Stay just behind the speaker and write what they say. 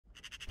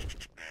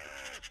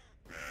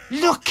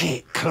Look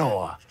it,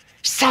 Claw.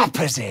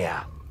 Sapper's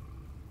here.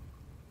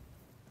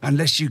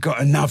 Unless you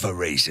got another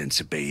reason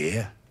to be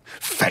here.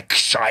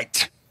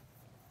 Worg-shite.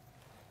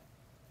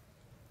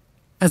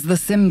 As the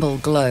symbol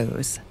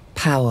glows,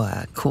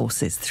 power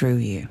courses through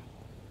you.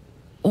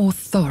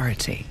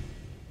 Authority.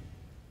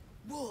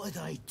 What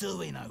are they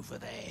doing over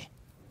there?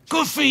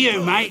 Good for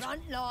you, mate.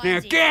 Now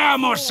get out of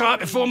my sight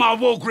before my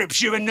wall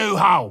grips you a new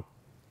hole.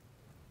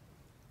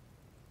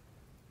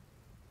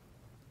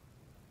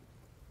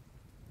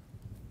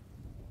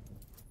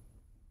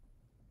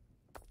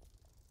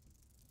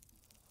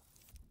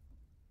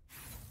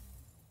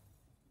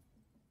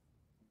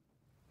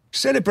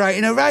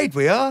 Celebrating a raid,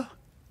 we are.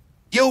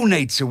 You'll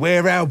need to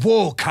wear our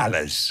war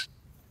colours.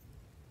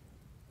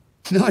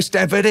 Nice to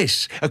have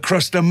this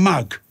across the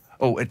mug.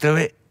 Ought to do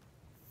it.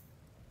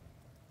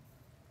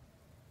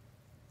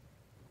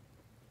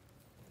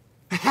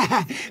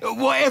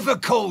 Whatever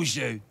calls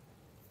you.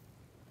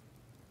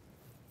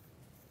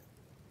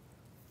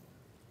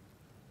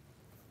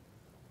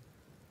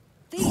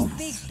 These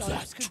big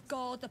dogs could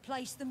guard the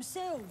place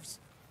themselves.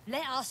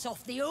 Let us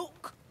off the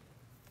hook.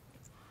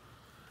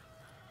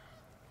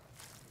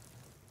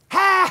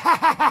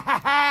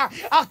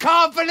 I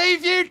can't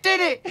believe you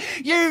did it!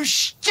 You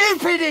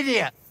stupid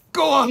idiot!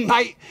 Go on,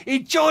 mate.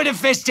 Enjoy the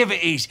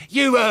festivities.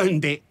 You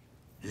earned it.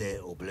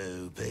 Little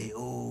blue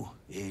beetle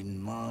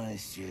in my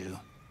stew.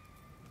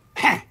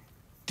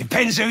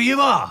 Depends who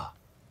you are.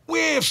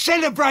 We're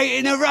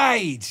celebrating a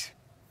raid.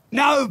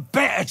 No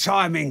better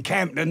time in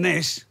camp than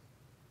this.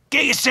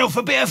 Get yourself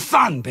a bit of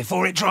fun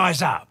before it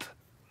dries up.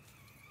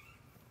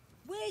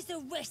 Where's the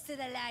rest of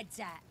the lads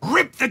at?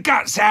 Rip the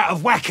guts out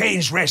of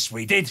Joaquin's rest,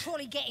 we did.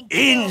 Probably getting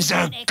Inns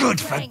killed are in their good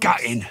for cranks.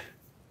 gutting.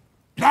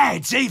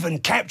 Lads even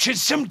captured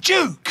some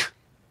duke.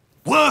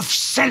 Worth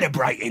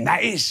celebrating,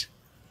 that is.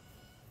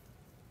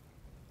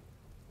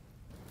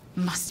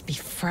 Must be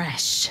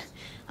fresh.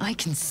 I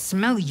can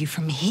smell you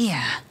from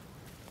here.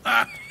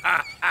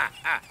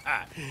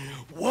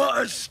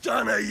 What a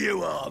stunner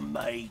you are,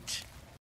 mate.